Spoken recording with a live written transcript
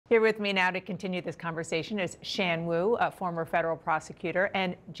Here with me now to continue this conversation is Shan Wu, a former federal prosecutor,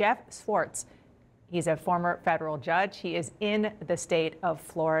 and Jeff Swartz. He's a former federal judge. He is in the state of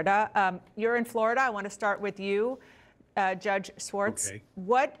Florida. You're in Florida. I want to start with you, Judge Swartz. Okay.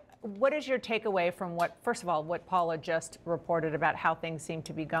 What is your takeaway from first of all, what Paula just reported about how things seem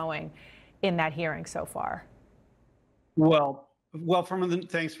to be going in that hearing so far? Well,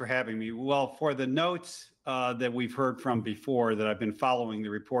 thanks for having me. Well, for the notes that we've heard from before, that I've been following the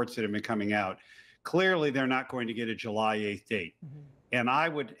reports that have been coming out, clearly they're not going to get a July 8th date. Mm-hmm. And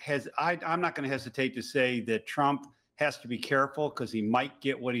I'm not going to hesitate to say that Trump has to be careful because he might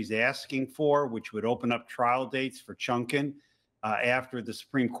get what he's asking for, which would open up trial dates for Chunkin after the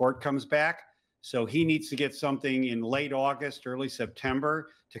Supreme Court comes back. So he needs to get something in late August, early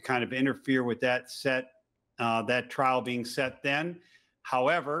September to kind of interfere with that trial being set then.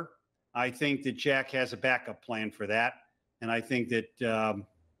 However, I think that Jack has a backup plan for that, and I think that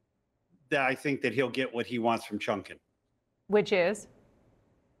he'll get what he wants from Chunkin, which is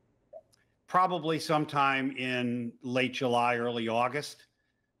probably sometime in late July, early August.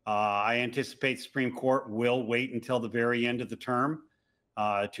 I anticipate Supreme Court will wait until the very end of the term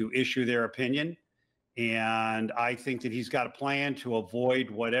to issue their opinion, and I think that he's got a plan to avoid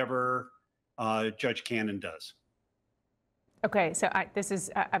whatever Judge Cannon does. Okay, so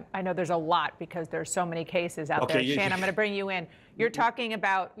I know there's a lot because there's so many cases out there. Shan, I'm going to bring you in. You're talking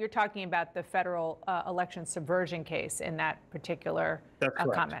about the federal election subversion case in that particular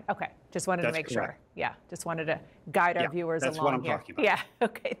comment. Okay, just wanted to make sure. Yeah, just wanted to guide our viewers along here. That's what I'm talking about. Yeah.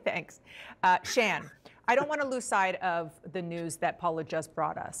 Okay, thanks. Shan, I don't want to lose sight of the news that Paula just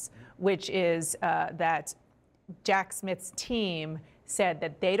brought us, which is that Jack Smith's team said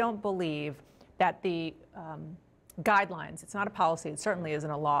that they don't believe that the guidelines, it's not a policy, it certainly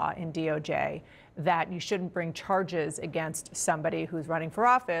isn't a law in DOJ, that you shouldn't bring charges against somebody who's running for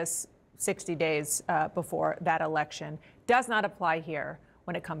office 60 days before that election, does not apply here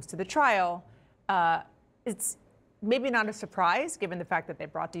when it comes to the trial. It's maybe not a surprise given the fact that they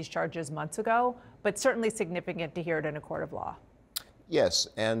brought these charges months ago, but certainly significant to hear it in a court of law. Yes,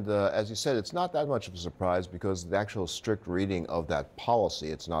 and as you said, it's not that much of a surprise because the actual strict reading of that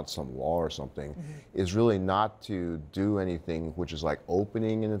policy, it's not some law or something, is really not to do anything which is like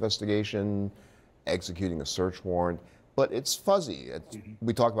opening an investigation, executing a search warrant, but it's fuzzy.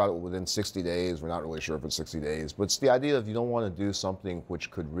 We talk about it within 60 days. We're not really sure if it's 60 days, but it's the idea of you don't want to do something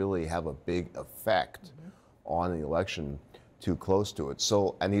which could really have a big effect on the election too close to it.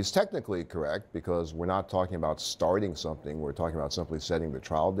 So, and he's technically correct because we're not talking about starting something, we're talking about simply setting the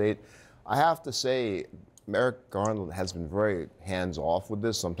trial date. I have to say, Merrick Garland has been very hands-off with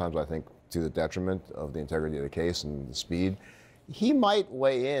this, sometimes I think to the detriment of the integrity of the case and the speed. He might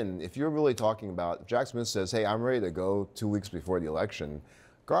weigh in if you're really talking about, if Jack Smith says, hey, I'm ready to go 2 weeks before the election,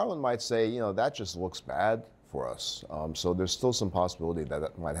 Garland might say, you know, that just looks bad for us. So there's still some possibility that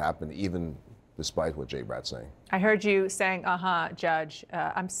that might happen even despite what Jay Brad's saying. I heard you saying, Judge.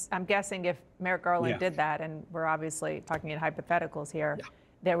 I'm guessing if Merrick Garland did that, and we're obviously talking in hypotheticals here,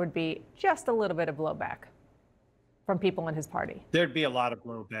 there would be just a little bit of blowback from people in his party. There'd be a lot of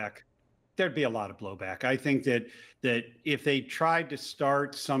blowback. I think that if they tried to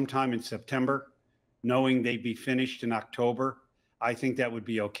start sometime in September, knowing they'd be finished in October, I think that would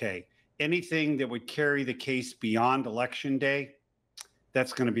be okay. Anything that would carry the case beyond Election Day,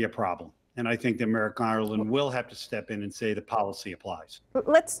 that's going to be a problem. And I think that Merrick Garland will have to step in and say the policy applies.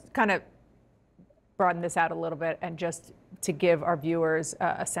 Let's kind of broaden this out a little bit and just to give our viewers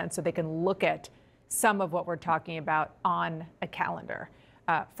a sense so they can look at some of what we're talking about on a calendar.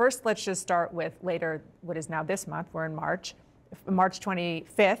 First, let's just start with later, what is now this month, we're in March. March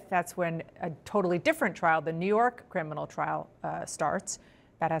 25th, that's when a totally different trial, the New York criminal trial, starts.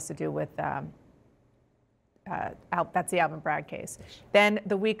 That has to do with that's the Alvin Bragg case. Then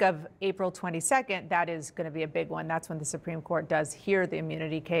the week of April 22nd, that is going to be a big one. That's when the Supreme Court does hear the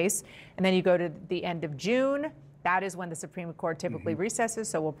immunity case. And then you go to the end of June. That is when the Supreme Court typically recesses,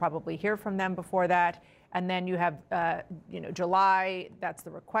 so we'll probably hear from them before that. And then you have, July. That's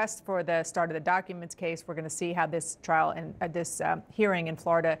the request for the start of the documents case. We're going to see how this trial and this hearing in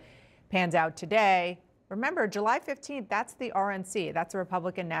Florida pans out today. Remember, July 15th, that's the RNC. That's the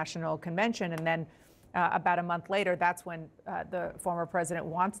Republican National Convention. And then about a month later, that's when the former president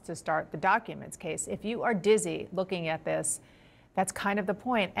wants to start the documents case. If you are dizzy looking at this, that's kind of the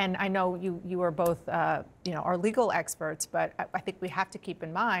point. And I know you are both, are legal experts, but I think we have to keep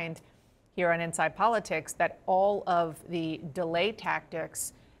in mind here on Inside Politics that all of the delay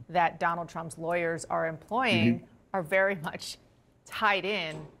tactics that Donald Trump's lawyers are employing are very much tied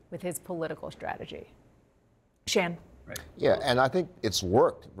in with his political strategy. Shan. Yeah, and I think it's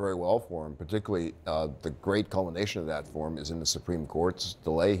worked very well for him, particularly the great culmination of that for him is in the Supreme Court's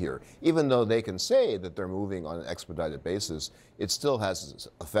delay here. Even though they can say that they're moving on an expedited basis, it still has this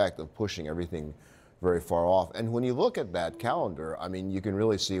effect of pushing everything very far off. And when you look at that calendar, I mean, you can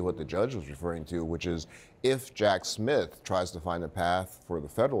really see what the judge was referring to, which is if Jack Smith tries to find a path for the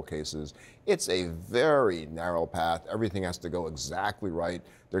federal cases, it's a very narrow path. Everything has to go exactly right.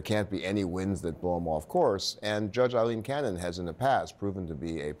 There can't be any winds that blow him off course. And Judge Aileen Cannon has in the past proven to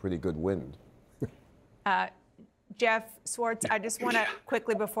be a pretty good wind. Jeff Swartz, I just want to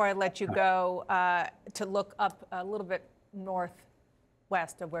quickly, before I let you go, to look up a little bit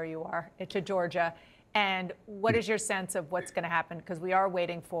northwest of where you are, to Georgia. And what is your sense of what's going to happen? Because we are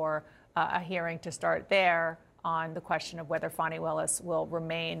waiting for a hearing to start there on the question of whether Fani Willis will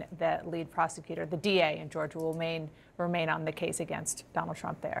remain the lead prosecutor. The DA in Georgia will remain on the case against Donald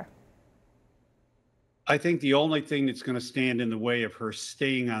Trump there. I think the only thing that's going to stand in the way of her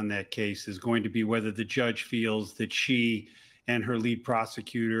staying on that case is going to be whether the judge feels that she and her lead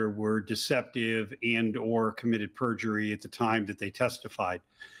prosecutor were deceptive and or committed perjury at the time that they testified.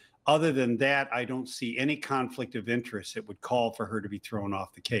 Other than that, I don't see any conflict of interest that would call for her to be thrown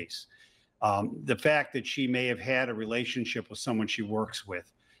off the case. The fact that she may have had a relationship with someone she works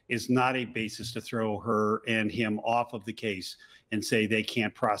with is not a basis to throw her and him off of the case and say they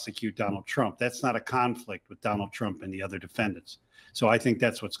can't prosecute Donald Trump. That's not a conflict with Donald Trump and the other defendants. So I think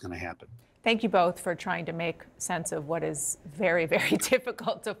that's what's going to happen. Thank you both for trying to make sense of what is very, very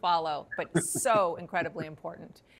difficult to follow, but so incredibly important.